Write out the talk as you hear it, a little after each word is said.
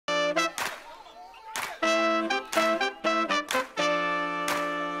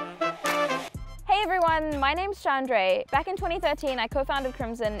My name's Sharndre. Back in 2013, I co-founded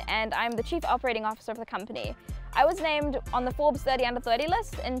Crimson and I'm the Chief Operating Officer of the company. I was named on the Forbes 30 Under 30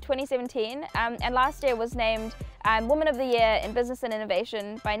 list in 2017 and last year was named Woman of the Year in Business and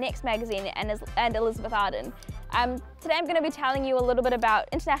Innovation by Next Magazine and Elizabeth Arden. Today I'm going to be telling you a little bit about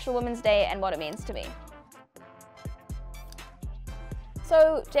International Women's Day and what it means to me.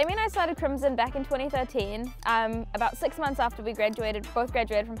 So Jamie and I started Crimson back in 2013, about 6 months after we both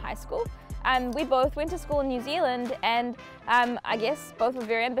graduated from high school. We both went to school in New Zealand and I guess both were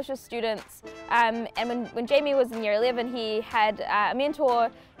very ambitious students. And when Jamie was in year 11, he had a mentor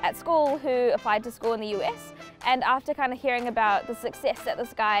at school who applied to school in the US. And after kind of hearing about the success that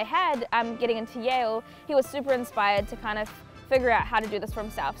this guy had getting into Yale, he was super inspired to kind of figure out how to do this for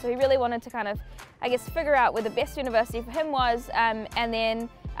himself. So he really wanted to kind of, I guess, figure out where the best university for him was and then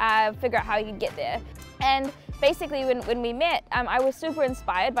figure out how he could get there. And basically when we met, I was super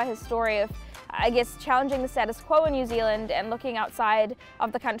inspired by his story of, I guess, challenging the status quo in New Zealand and looking outside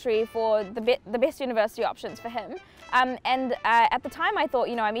of the country for the best university options for him. At the time I thought,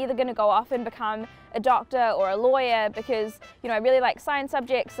 I'm either going to go off and become a doctor or a lawyer because, I really like science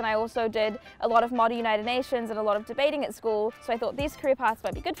subjects and I also did a lot of Model United Nations and a lot of debating at school, so I thought these career paths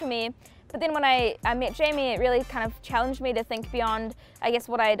might be good for me. But then when I met Jamie, it really kind of challenged me to think beyond, I guess,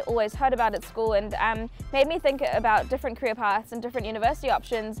 what I'd always heard about at school and made me think about different career paths and different university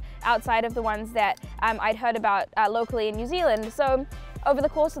options outside of the ones that I'd heard about locally in New Zealand. So over the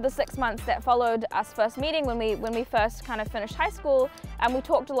course of the 6 months that followed us first meeting when we first kind of finished high school, we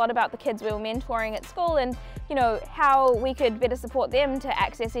talked a lot about the kids we were mentoring at school and how we could better support them to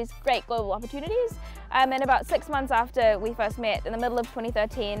access these great global opportunities. And about 6 months after we first met, in the middle of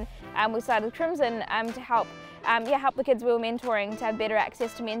 2013, we started Crimson to help the kids we were mentoring to have better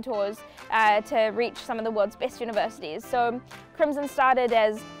access to mentors to reach some of the world's best universities. So Crimson started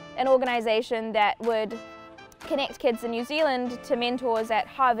as an organization that would connect kids in New Zealand to mentors at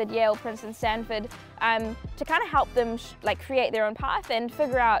Harvard, Yale, Princeton, Stanford to kind of help them create their own path and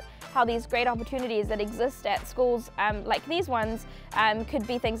figure out how these great opportunities that exist at schools like these ones could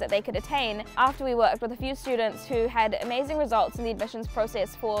be things that they could attain. After we worked with a few students who had amazing results in the admissions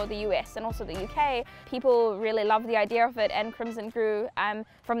process for the US and also the UK, people really loved the idea of it and Crimson grew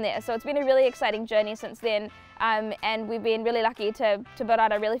from there. So it's been a really exciting journey since then and we've been really lucky to build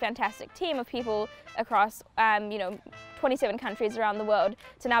out a really fantastic team of people across 27 countries around the world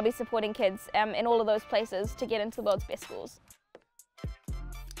to now be supporting kids in all of those places to get into the world's best schools.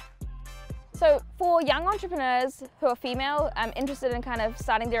 So for young entrepreneurs who are female, interested in kind of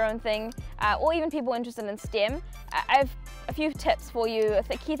starting their own thing, or even people interested in STEM, I have a few tips for you,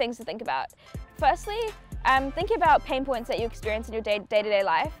 key things to think about. Firstly, think about pain points that you experience in your day-to-day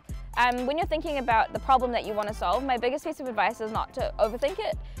life. When you're thinking about the problem that you want to solve, my biggest piece of advice is not to overthink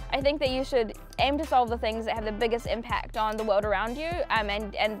it. I think that you should aim to solve the things that have the biggest impact on the world around you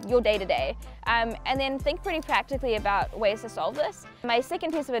and your day-to-day. And then think pretty practically about ways to solve this. My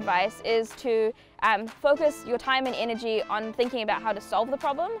second piece of advice is to focus your time and energy on thinking about how to solve the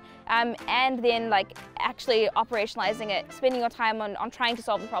problem and then actually operationalizing it, spending your time on trying to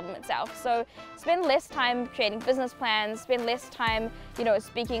solve the problem itself. So spend less time creating business plans, spend less time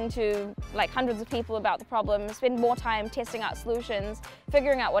speaking to hundreds of people about the problem, spend more time testing out solutions,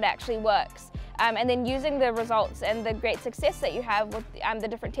 figuring out what actually works. And then using the results and the great success that you have with the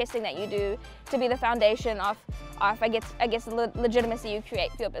different testing that you do to be the foundation of I guess the legitimacy you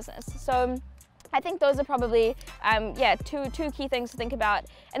create for your business. So I think those are probably two key things to think about.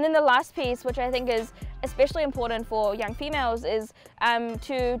 And then the last piece, which I think is especially important for young females, is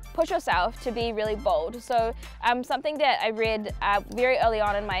to push yourself to be really bold. So something that I read very early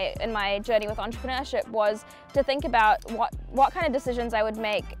on in my journey with entrepreneurship was to think about what kind of decisions I would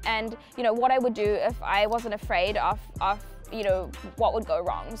make and what I would do if I wasn't afraid of what would go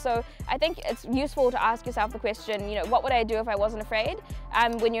wrong. So I think it's useful to ask yourself the question, what would I do if I wasn't afraid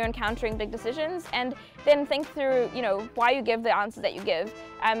when you're encountering big decisions, and then think through, why you give the answers that you give.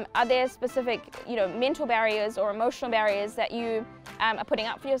 Are there specific, mental barriers or emotional barriers that you are putting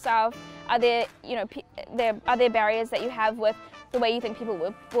up for yourself? Are there, are there barriers that you have with the way you think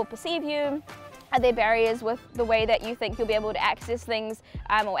people will perceive you? Are there barriers with the way that you think you'll be able to access things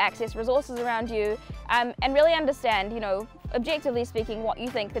or access resources around you? And really understand, objectively speaking, what you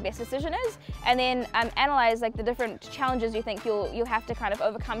think the best decision is, and then analyze the different challenges you think you'll have to kind of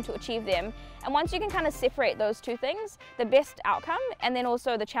overcome to achieve them. And once you can kind of separate those two things, the best outcome and then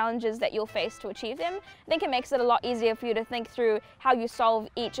also the challenges that you'll face to achieve them, I think it makes it a lot easier for you to think through how you solve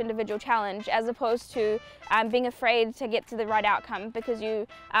each individual challenge, as opposed to being afraid to get to the right outcome because you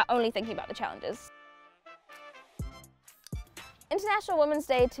are only thinking about the challenges. International Women's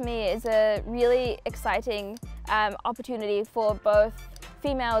Day to me is a really exciting opportunity for both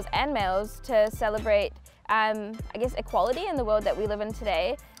females and males to celebrate I guess equality in the world that we live in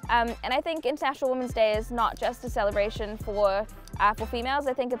today. And I think International Women's Day is not just a celebration for females.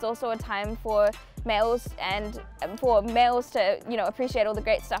 I think it's also a time for males and to appreciate all the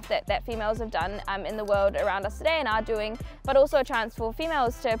great stuff that females have done in the world around us today and are doing, but also a chance for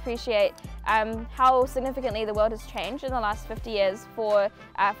females to appreciate how significantly the world has changed in the last 50 years for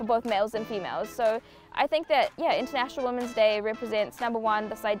both males and females. So I think that, yeah, International Women's Day represents, number one,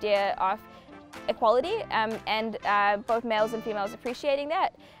 this idea of equality and both males and females appreciating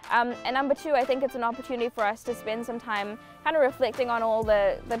that. And number two, I think it's an opportunity for us to spend some time kind of reflecting on all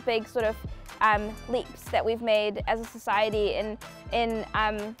the big sort of leaps that we've made as a society in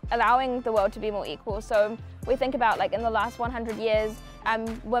allowing the world to be more equal. So we think about, like, in the last 100 years,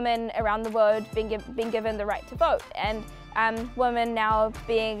 women around the world being given the right to vote, and women now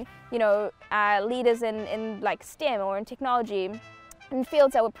being, leaders in like STEM or in technology, in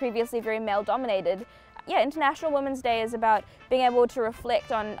fields that were previously very male dominated. Yeah, International Women's Day is about being able to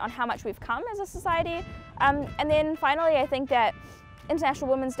reflect on how much we've come as a society. And then finally, I think that International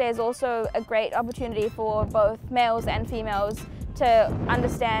Women's Day is also a great opportunity for both males and females to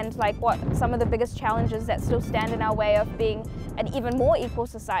understand, like, what some of the biggest challenges that still stand in our way of being an even more equal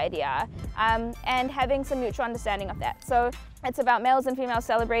society are, and having some mutual understanding of that. So it's about males and females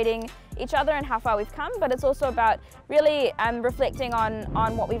celebrating each other and how far we've come, but it's also about really reflecting on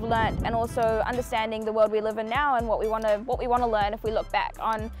what we've learned, and also understanding the world we live in now and what we want to learn if we look back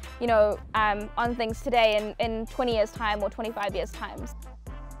on on things today in 20 years time or 25 years time.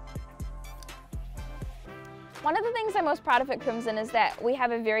 One of the things I'm most proud of at Crimson is that we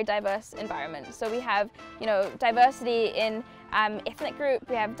have a very diverse environment. So we have, diversity in ethnic group,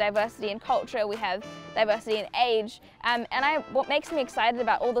 we have diversity in culture, we have diversity in age, and what makes me excited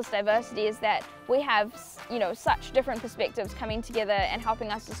about all this diversity is that we have, such different perspectives coming together and helping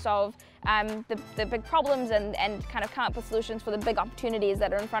us to solve the big problems and kind of come up with solutions for the big opportunities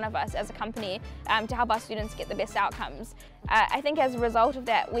that are in front of us as a company to help our students get the best outcomes. I think as a result of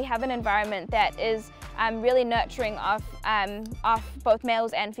that, we have an environment that is really nurturing of both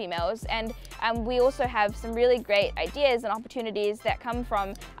males and females, and we also have some really great ideas and opportunities that come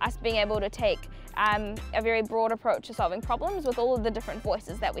from us being able to take a very broad approach to solving problems with all of the different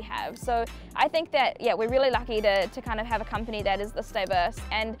voices that we have. So I think that, yeah, we're really lucky to kind of have a company that is this diverse,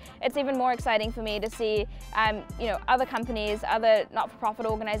 and it's even more exciting for me to see other companies, other not-for-profit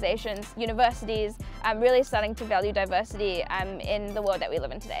organizations, universities really starting to value diversity in the world that we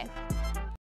live in today.